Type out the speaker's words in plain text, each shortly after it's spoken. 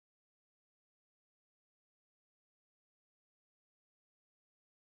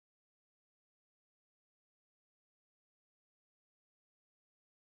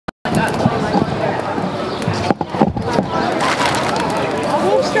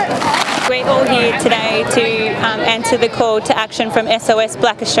we're all here today to answer the call to action from SOS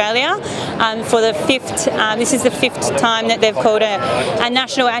Black Australia for the this is the fifth time that they've called a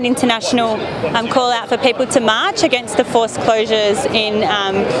national and international call out for people to march against the forced closures in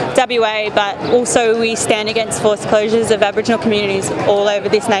WA, but also we stand against forced closures of Aboriginal communities all over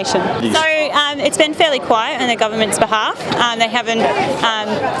this nation. So it's been fairly quiet on the government's behalf. They haven't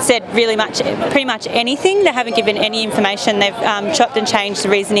said pretty much anything. They haven't given any information. They've chopped and changed the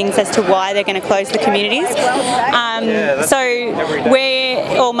reasonings as to why they're going to close the communities. So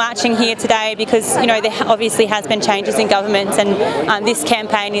we're all marching here today because, you know, there obviously has been changes in governments, and this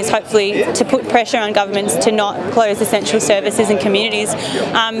campaign is hopefully to put pressure on governments to not close essential services in communities.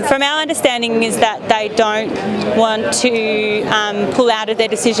 From our understanding is that they don't want to pull out of their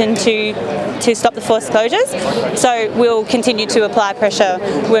decision to stop the forced closures. So we'll continue to apply pressure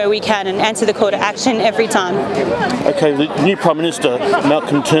where we can and answer the call to action every time. Okay, the new Prime Minister,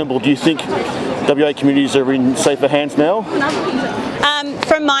 Malcolm Turnbull, do you think WA communities are in safer hands now?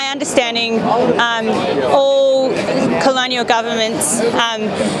 From my understanding, all colonial governments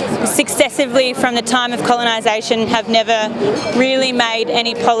successively from the time of colonisation have never really made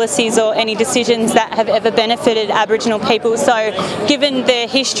any policies or any decisions that have ever benefited Aboriginal people. So given the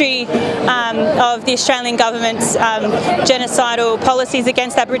history of the Australian government's genocidal policies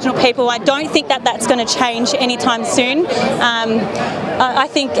against Aboriginal people, I don't think that that's going to change anytime soon. I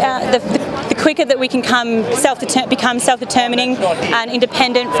think the quicker that we can become self-determining and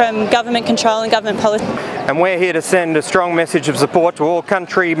independent from government control and government policy. And we're here to send a strong message of support to all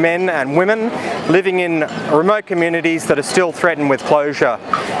countrymen and women living in remote communities that are still threatened with closure.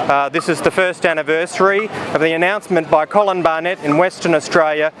 This is the first anniversary of the announcement by Colin Barnett in Western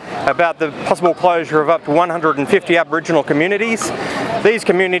Australia about the possible closure of up to 150 Aboriginal communities. These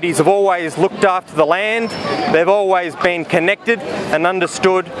communities have always looked after the land. They've always been connected and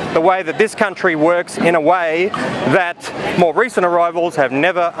understood the way that this country works in a way that more recent arrivals have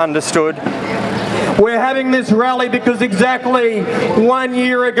never understood. We're having this rally because exactly 1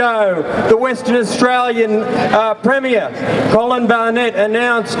 year ago, the Western Australian Premier, Colin Barnett,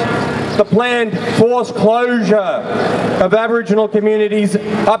 announced the planned forced closure of Aboriginal communities,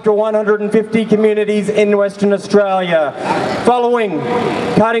 up to 150 communities in Western Australia, following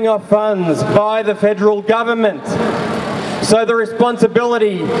cutting off funds by the federal government. So the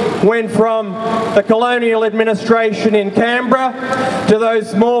responsibility went from the colonial administration in Canberra to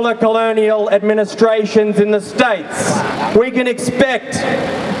those smaller colonial administrations in the states. We can expect,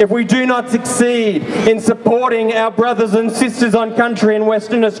 if we do not succeed in supporting our brothers and sisters on country in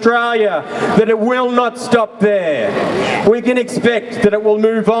Western Australia, that it will not stop there. We can expect that it will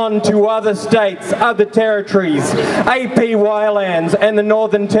move on to other states, other territories, APY lands and the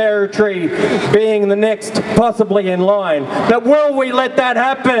Northern Territory being the next possibly in line. But will we let that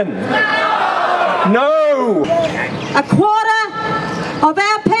happen? No! A quarter of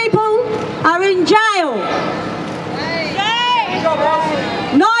our people are in jail.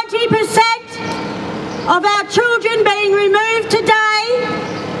 90% of our children being removed today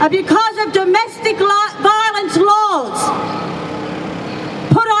are because of domestic violence laws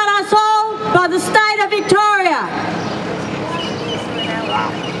put on us all by the state of Victoria.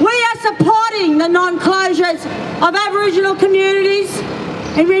 We are supporting the non-closures of Aboriginal communities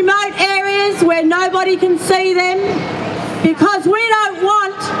in remote areas where nobody can see them, because we don't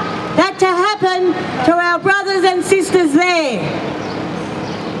want that to happen to our brothers and sisters there.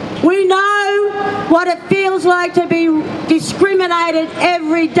 We know what it feels like to be discriminated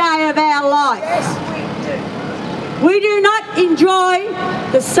every day of our lives. We do not enjoy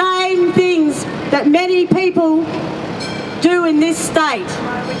the same things that many people do in this state.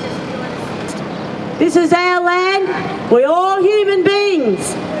 This is our land. We're all human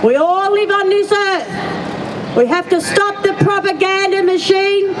beings. We all live on this earth. We have to stop the propaganda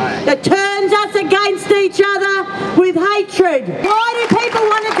machine that turns us against each other with hatred. Why do people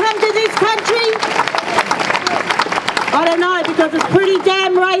want to come to this country? I don't know, because it's pretty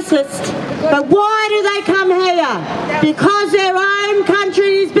damn racist. But why do they come here? Because their own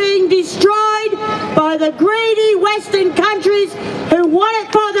country is being destroyed by the greedy Western countries who want it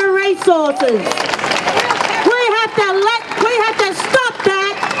for the resources. We have to stop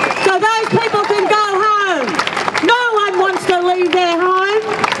that so those people can go home. No one wants to leave their home.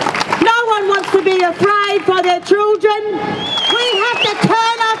 No one wants to be afraid for their children. We have to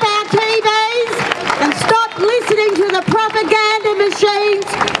turn off our TVs and stop listening to the propaganda machines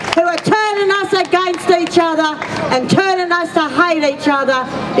who are turning us against each other and turning us to hate each other,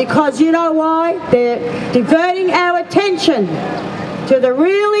 because you know why? They're diverting our attention to the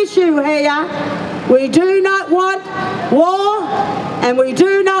real issue here. We do not want war, and we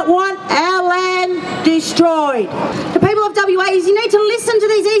do not want our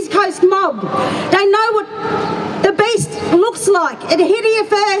dog. They know what the beast looks like. It hit here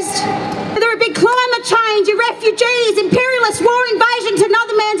first. There would be climate change, refugees, imperialist war invasion to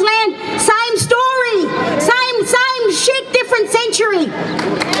another man's land. Same story. Same shit, different century.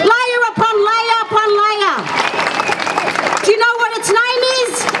 Layer upon layer upon layer. Do you know what its name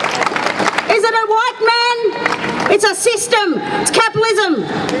is? Is it a white man? It's a system. It's capitalism.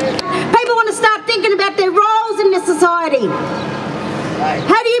 People want to start thinking about their roles in this society.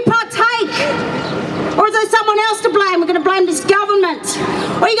 How do you partake? Or is there someone else to blame? We're going to blame this government.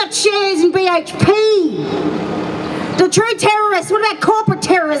 Or you got shares in BHP. The true terrorists. What about corporate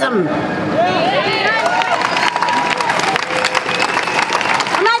terrorism?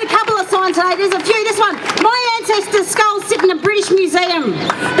 I made a couple of signs today. There's a few. This one. My ancestors' skulls sit in a British museum.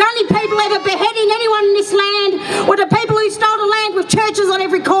 The only people ever beheading anyone in this land were the people who stole the land with churches on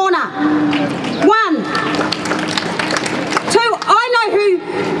every corner. 1. 2, I know who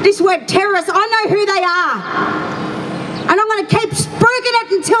this word terrorists, I know who they are. And I'm going to keep spruiking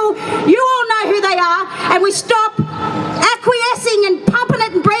it until you all know who they are and we stop acquiescing and pumping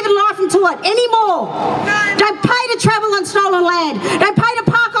it and breathing life into it anymore. Don't pay to travel on stolen land. Don't pay to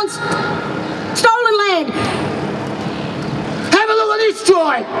park on stolen land. Have a look at this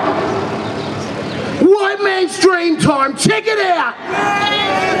joint. White man's dream time. Check it out.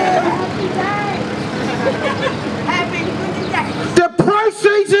 The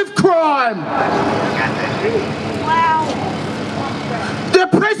proceeds of crime. Wow. The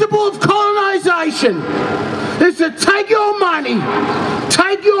principle of colonisation is to take your money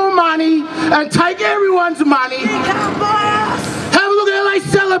and take everyone's money. Have a look at how they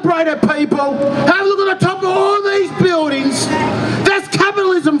celebrate it, people. Have a look at the top of all these buildings. That's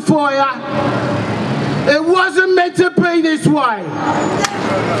capitalism for you. It wasn't meant to be this way.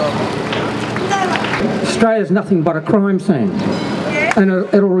 Australia's nothing but a crime scene, and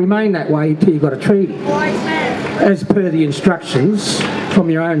it'll remain that way until you've got a treaty. As per the instructions from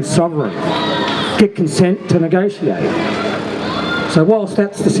your own sovereign, get consent to negotiate. So whilst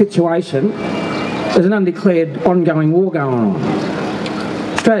that's the situation, there's an undeclared ongoing war going on.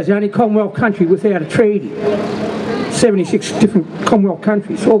 Australia's the only Commonwealth country without a treaty. 76 different Commonwealth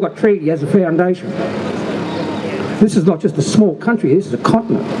countries all got treaty as a foundation. This is not just a small country, this is a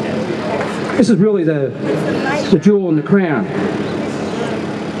continent. This is really the jewel in the crown.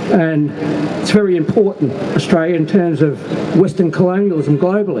 And it's very important, Australia, in terms of Western colonialism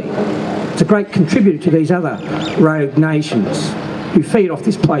globally. It's a great contributor to these other rogue nations who feed off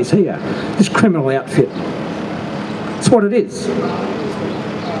this place here, this criminal outfit. It's what it is.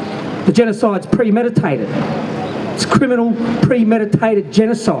 The genocide's premeditated. It's criminal, premeditated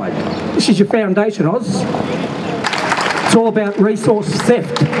genocide. This is your foundation, Oz. It's all about resource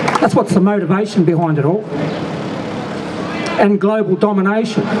theft. That's what's the motivation behind it all. And global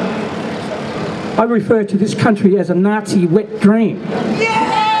domination. I refer to this country as a Nazi wet dream.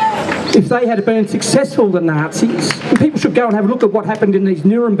 If they had been successful, the Nazis, and people should go and have a look at what happened in these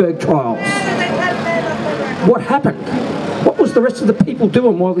Nuremberg trials. What happened? What was the rest of the people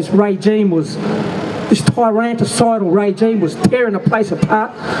doing while this regime was, this tyrannicidal regime was tearing the place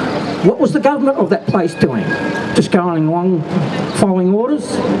apart? What was the government of that place doing? Just going along, following orders?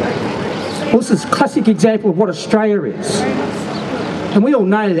 Well, this is a classic example of what Australia is. And we all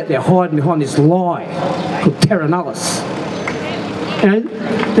know that they're hiding behind this lie called terra nullius. And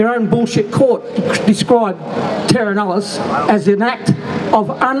their own bullshit court described terra nullius as an act of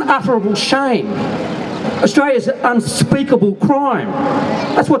unutterable shame. Australia's an unspeakable crime.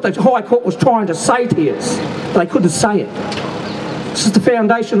 That's what the High Court was trying to say to us. They couldn't say it. This is the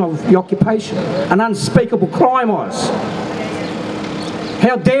foundation of the occupation. An unspeakable crime was.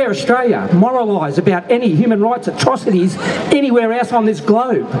 How dare Australia moralise about any human rights atrocities anywhere else on this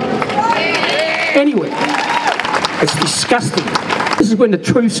globe? Anywhere. It's disgusting. This is when the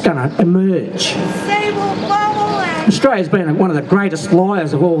truth's going to emerge. Australia's been one of the greatest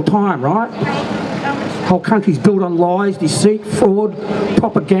liars of all time, right? The whole country's built on lies, deceit, fraud,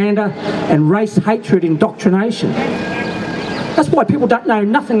 propaganda and race hatred indoctrination. That's why people don't know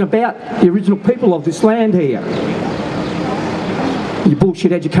nothing about the original people of this land here. Your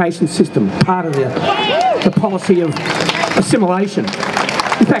bullshit education system, part of the policy of assimilation.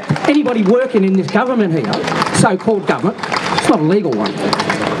 In fact, anybody working in this government here, so-called government, it's not a legal one.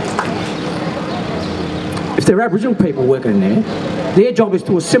 If they're Aboriginal people working in there, their job is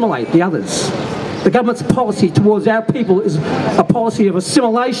to assimilate the others. The government's policy towards our people is a policy of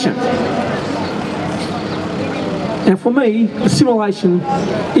assimilation. Now for me, assimilation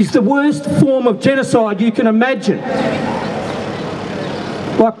is the worst form of genocide you can imagine.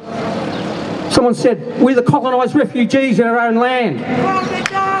 Like someone said, we're the colonised refugees in our own land.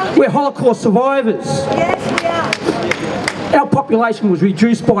 We're Holocaust survivors. Yes, we are. Our population was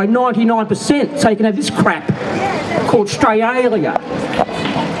reduced by 99%, so you can have this crap called Australia,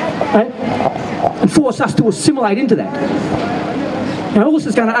 and force us to assimilate into that. Now all this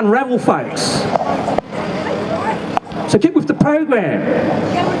is going to unravel, folks. So get with the program.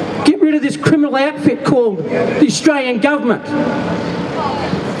 Get rid of this criminal outfit called the Australian government.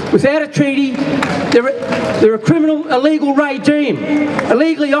 Without a treaty, they're a criminal, illegal regime,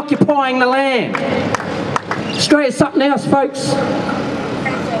 illegally occupying the land. Australia's something else, folks.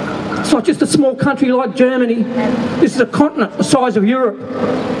 It's not just a small country like Germany. This is a continent the size of Europe.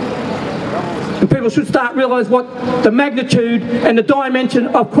 And people should start realise what the magnitude and the dimension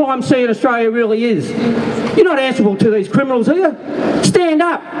of crime scene in Australia really is. You're not answerable to these criminals, are you? Stand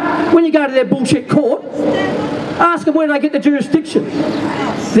up. When you go to their bullshit court, ask them where they get the jurisdiction.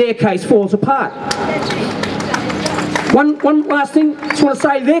 Their case falls apart. One last thing, I just want to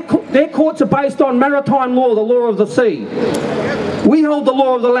say, their courts are based on maritime law, the law of the sea. We hold the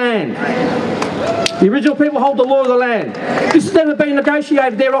law of the land. The original people hold the law of the land. This has never been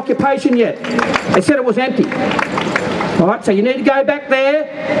negotiated, their occupation yet. They said it was empty. All right, so you need to go back there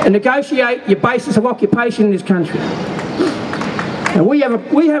and negotiate your basis of occupation in this country. And we have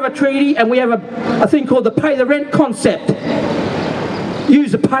a treaty, and we have a thing called the pay the rent concept.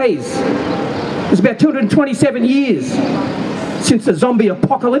 User pays. It's about 227 years since the zombie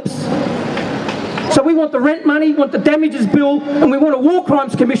apocalypse. So we want the rent money, we want the damages bill, and we want a war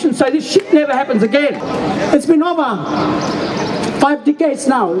crimes commission so this shit never happens again. It's been over 5 decades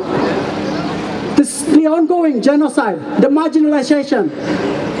now. The ongoing genocide, the marginalization,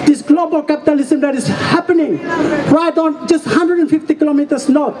 this global capitalism that is happening right on just 150 kilometers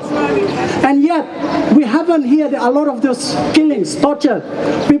north. And yet, we haven't heard a lot of those killings, torture,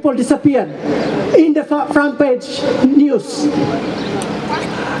 people disappeared in the front page news.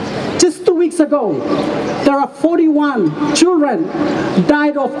 Just 2 weeks ago, there are 41 children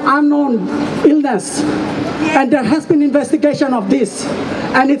died of unknown illness, and there has been investigation of this,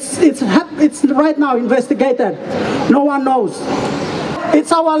 and it's right now investigated. No one knows.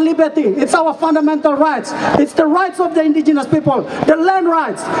 It's our liberty, it's our fundamental rights, it's the rights of the indigenous people, the land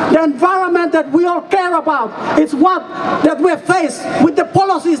rights, the environment that we all care about. It's what that we're faced with, the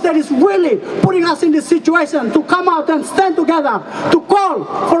policies that is really putting us in this situation to come out and stand together to call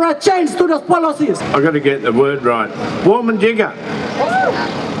for a change to those policies. I've got to get the word right. Warmanjigga,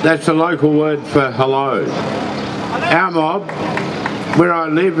 that's the local word for hello. Our mob, where I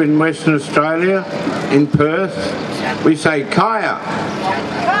live in Western Australia, in Perth, we say kaya.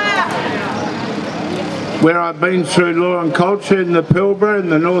 Where I've been through law and culture in the Pilbara, in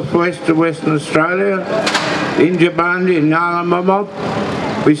the northwest of Western Australia, in Jabandi, in Nala mob,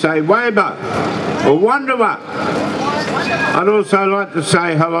 we say weba or wandawa. I'd also like to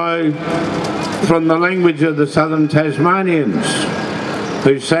say hello from the language of the southern Tasmanians,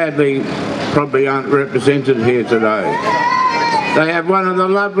 who sadly probably aren't represented here today. They have one of the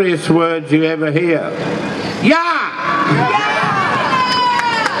loveliest words you ever hear. Yeah!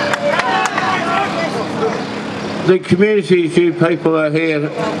 The communities you people are here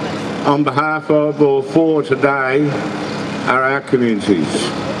on behalf of or for today are our communities.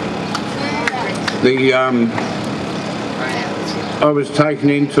 I was taken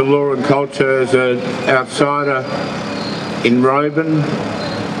into law and culture as an outsider in Roban,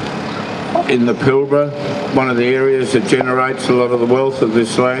 in the Pilbara, one of the areas that generates a lot of the wealth of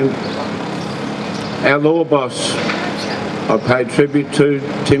this land. Our law boss, I pay tribute to,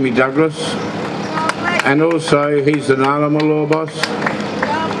 Timmy Douglas, and also he's the Nalama law boss,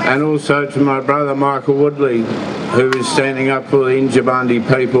 and also to my brother Michael Woodley, who is standing up for the Injabandi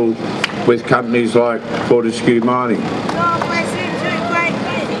people with companies like Fortescue Mining.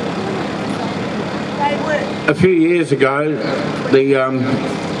 A few years ago,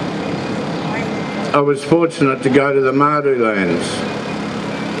 I was fortunate to go to the Mardu lands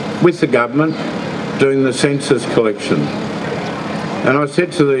with the government doing the census collection. And I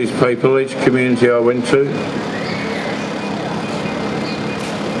said to these people, each community I went to,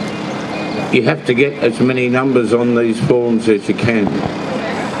 you have to get as many numbers on these forms as you can,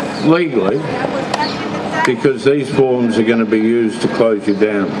 legally, because these forms are going to be used to close you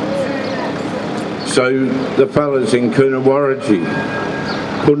down. So the fellas in Coonawarrigi,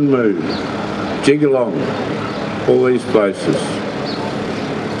 Punmu, Jigalong, all these places,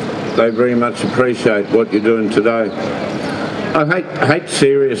 they very much appreciate what you're doing today. I hate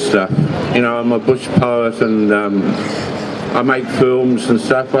serious stuff. You know, I'm a bush poet and I make films and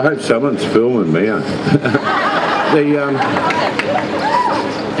stuff. I hope someone's filming me. You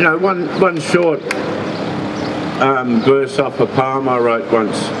know, one short verse off a poem I wrote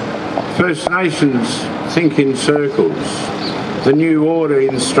once. First Nations think in circles. The new order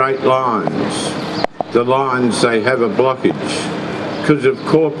in straight lines. The lines they have a blockage because of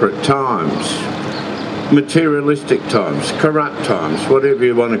corporate times, materialistic times, corrupt times, whatever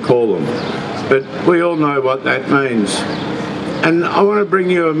you want to call them. But we all know what that means. And I want to bring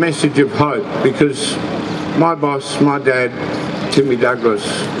you a message of hope, because my boss, my dad, Timmy Douglas,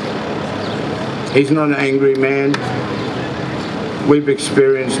 he's not an angry man. We've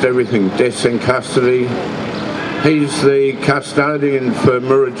experienced everything, deaths in custody. He's the custodian for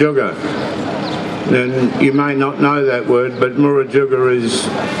Murujuga. And you may not know that word, but Murujuga is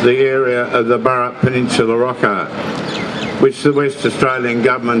the area of the Burrup Peninsula Rock Art, which the West Australian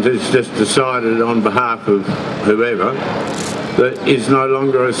government has just decided on behalf of whoever that is no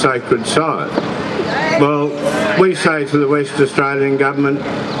longer a sacred site. Well, we say to the West Australian government,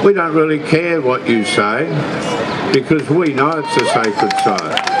 we don't really care what you say, because we know it's a sacred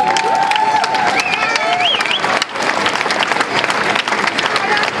site.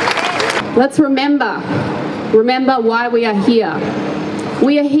 Let's remember why we are here.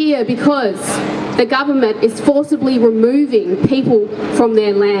 We are here because the government is forcibly removing people from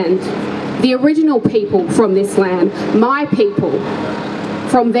their land, the original people from this land, my people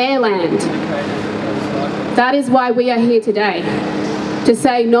from their land. That is why we are here today, to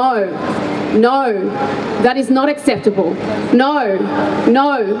say no, no, that is not acceptable. No,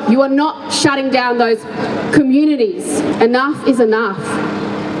 no, you are not shutting down those communities. Enough is enough.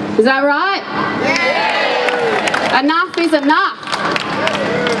 Is that right? Yeah. Enough is enough.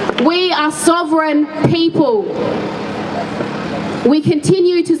 We are sovereign people. We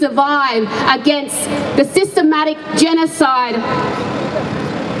continue to survive against the systematic genocide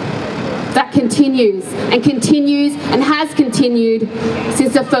that continues and has continued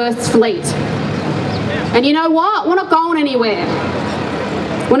since the First Fleet. And you know what? We're not going anywhere.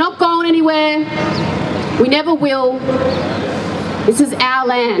 We're not going anywhere. We never will. This is our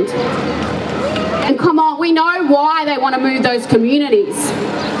land. And come on, we know why they want to move those communities.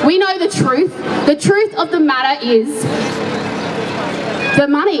 We know the truth. The truth of the matter is the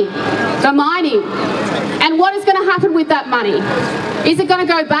money, the mining. And what is going to happen with that money? Is it going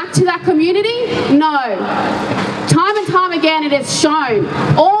to go back to that community? No. Time and time again it has shown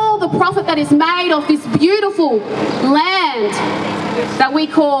all the profit that is made off this beautiful land that we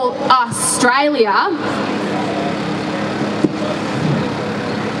call Australia.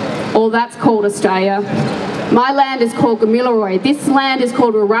 Or that's called Australia. My land is called Gamilaroi. This land is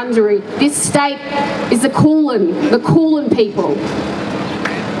called Wurundjeri. This state is the Kulin people.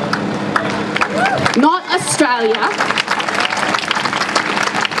 Not Australia.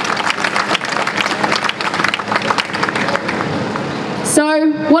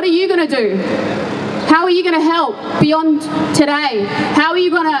 So what are you going to do? How are you going to help beyond today? How are you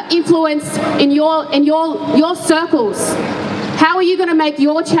going to influence in your circles? How are you going to make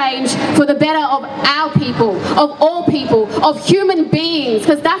your change for the better of our people, of all people, of human beings?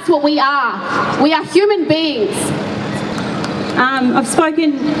 Because that's what we are. We are human beings. I've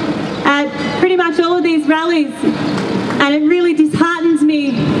spoken at pretty much all of these rallies, and it really disheartens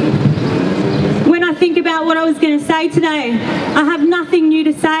me when I think about what I was going to say today. I have nothing new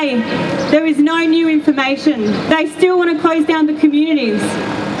to say. There is no new information. They still want to close down the communities.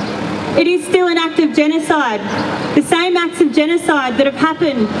 It is still an act of genocide. The same acts of genocide that have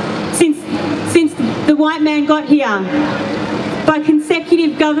happened since the white man got here by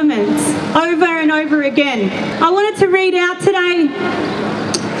consecutive governments over and over again. I wanted to read out today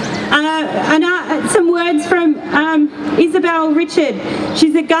some words from Isabel Richard.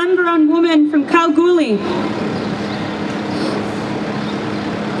 She's a Gungaron woman from Kalgoorlie.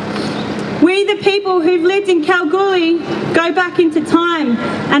 We, the people who've lived in Kalgoorlie, go back into time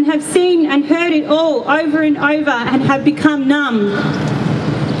and have seen and heard it all over and over and have become numb.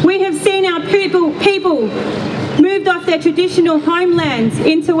 We have seen our people moved off their traditional homelands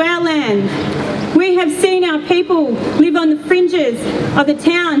into our land. We have seen our people live on the fringes of the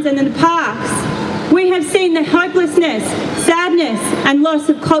towns and in the parks. We have seen the hopelessness, sadness and loss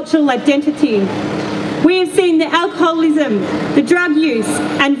of cultural identity. We have seen the alcoholism, the drug use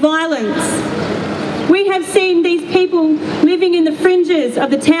and violence. We have seen these people living in the fringes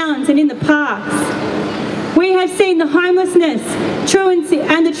of the towns and in the parks. We have seen the homelessness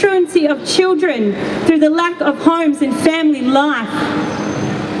and the truancy of children through the lack of homes and family life.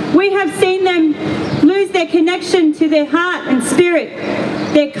 We have seen them lose their connection to their heart and spirit,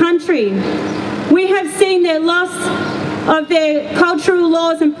 their country. We have seen their loss of their cultural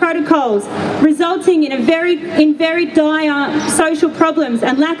laws and protocols, resulting in very dire social problems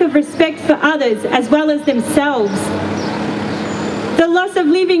and lack of respect for others as well as themselves. the loss of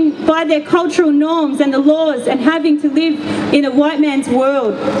living by their cultural norms and the laws and having to live in a white man's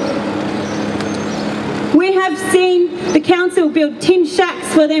world. We have seen the council build tin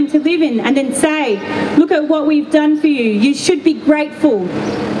shacks for them to live in and then say, look at what we've done for you, you should be grateful.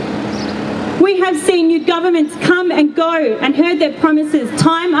 We have seen new governments come and go and heard their promises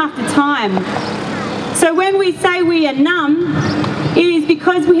time after time. So when we say we are numb, it is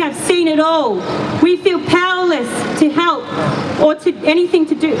because we have seen it all. We feel powerless to help or to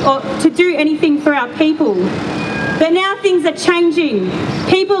do anything for our people. But now things are changing.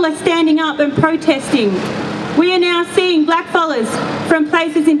 People are standing up and protesting. We are now seeing blackfellas from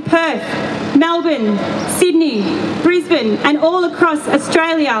places in Perth, Melbourne, Sydney, Brisbane and all across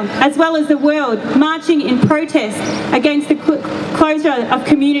Australia as well as the world marching in protest against the closure of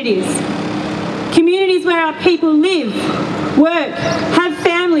communities. Communities where our people live, work, have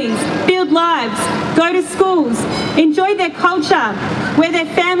families, build lives, go to schools, enjoy their culture, where their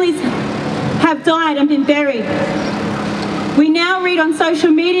families have died and been buried. We now read on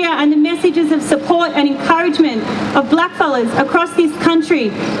social media and the messages of support and encouragement of blackfellas across this country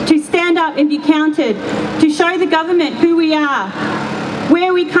to stand up and be counted, to show the government who we are,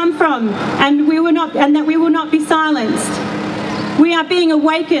 where we come from, and that we will not be silenced. We are being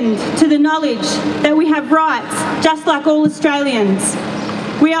awakened to the knowledge that we have rights just like all Australians.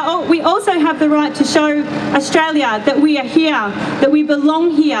 We also have the right to show Australia that we are here, that we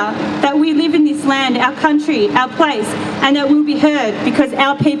belong here, that we live in this land, our country, our place, and that we'll be heard because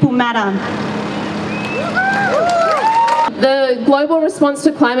our people matter. The global response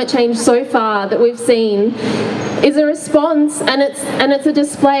to climate change so far that we've seen is a response and it's a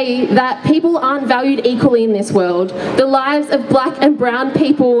display that people aren't valued equally in this world. The lives of black and brown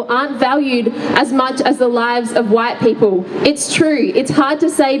people aren't valued as much as the lives of white people. It's true. It's hard to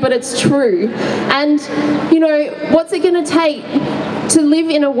say, but it's true. And, you know, what's it going to take to live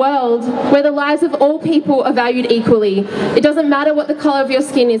in a world where the lives of all people are valued equally? It doesn't matter what the colour of your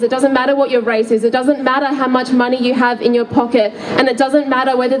skin is, it doesn't matter what your race is, it doesn't matter how much money you have in your pocket, and it doesn't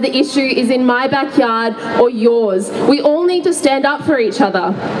matter whether the issue is in my backyard or yours. We all need to stand up for each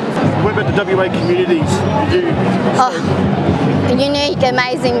other. What about the WA communities? Unique,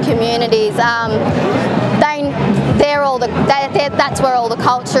 amazing communities. That's where all the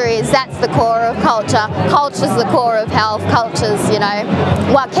culture is. That's the core of culture. Culture's the core of health. Culture's, you know,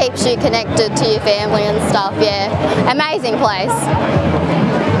 what keeps you connected to your family and stuff. Yeah, amazing place.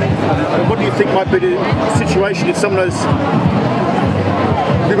 What do you think might be the situation if some of those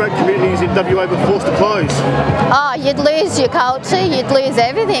remote communities in WA were forced to close? Oh, you'd lose your culture. You'd lose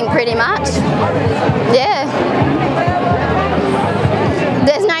everything, pretty much. Yeah.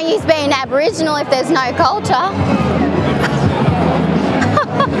 There's no use being Aboriginal if there's no culture.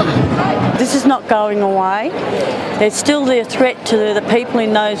 This is not going away. There's still the threat to the people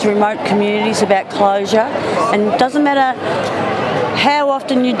in those remote communities about closure, and it doesn't matter how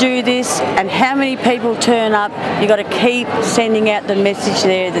often you do this and how many people turn up, you've got to keep sending out the message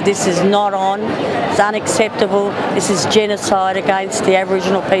there that this is not on, it's unacceptable, this is genocide against the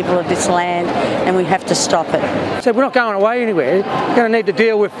Aboriginal people of this land, and we have to stop it. So we're not going away anywhere. We're going to need to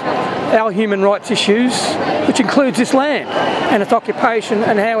deal with our human rights issues, which includes this land and its occupation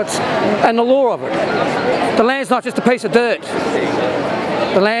and and the law of it. The land's not just a piece of dirt.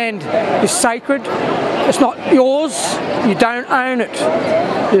 The land is sacred. It's not yours. You don't own it.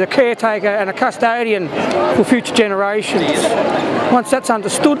 You're a caretaker and a custodian for future generations. Once that's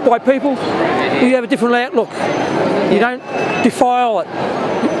understood by people, you have a different outlook. You don't defile it.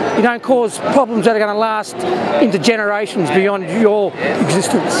 You don't cause problems that are going to last into generations beyond your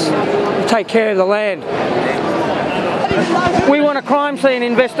existence. You take care of the land. We want a crime scene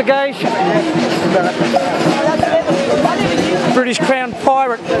investigation. British Crown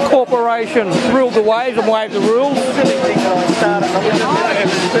Pirate Corporation ruled the waves and waved the rules.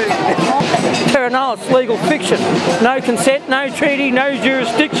 Terra nullius, legal fiction. No consent, no treaty, no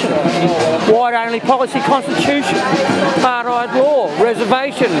jurisdiction. White-only policy constitution. Apartheid law,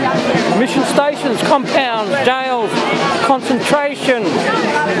 reservation, mission stations, compounds, jails, concentration,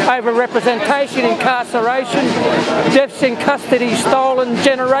 over-representation, incarceration, deaths in custody, stolen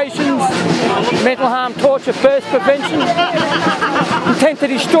generations, mental harm, torture, birth prevention, intent to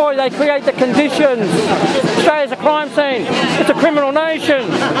destroy, they create the conditions. Australia's a crime scene, it's a criminal nation.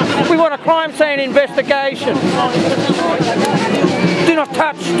 We want a crime scene investigation. Do not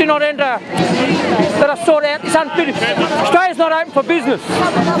touch, do not enter. Let us sort out this unfinished. Australia's not open for business.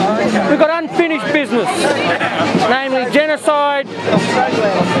 We've got unfinished business, namely genocide,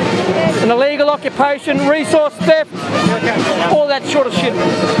 an illegal occupation, resource theft, all that sort of shit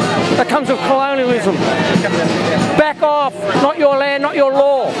that comes with colonialism. Back off, not your land, not your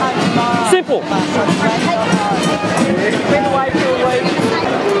law. Simple.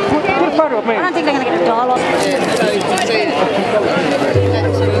 Get a photo of me.